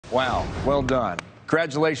Wow, well done.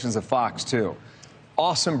 Congratulations to Fox, too.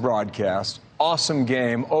 Awesome broadcast, awesome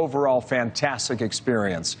game, overall fantastic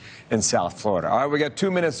experience in South Florida. All right, we got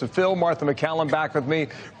 2 minutes to fill. Martha McCallum back with me,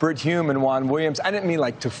 Brit Hume and Juan Williams. I didn't mean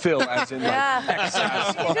like to fill as in like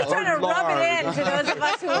excess. You're just trying to rub it in to those of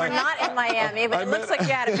us who are not in Miami, but it looks like you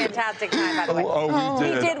had a fantastic time, by the way. Oh, we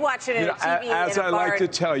did. We did watch it on TV. As I like to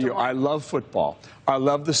tell you, I love football. I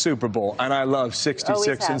love the Super Bowl, and I love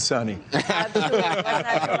 66 and sunny. Absolutely.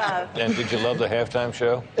 And did you love the halftime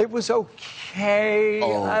show? It was okay.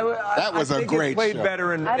 Oh, that was a great show. It played show.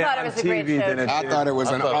 better on TV than it did. I thought it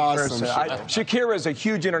was an awesome show. Shakira is a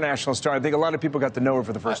huge international star. I think a lot of people got to know her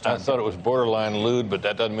for the first time. I thought it was borderline lewd, but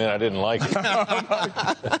that doesn't mean I didn't like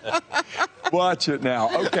it. Watch it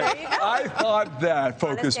now. Okay. I thought that,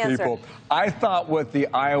 focus people, I thought what the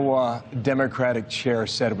Iowa Democratic chair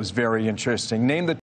said was very interesting. Name the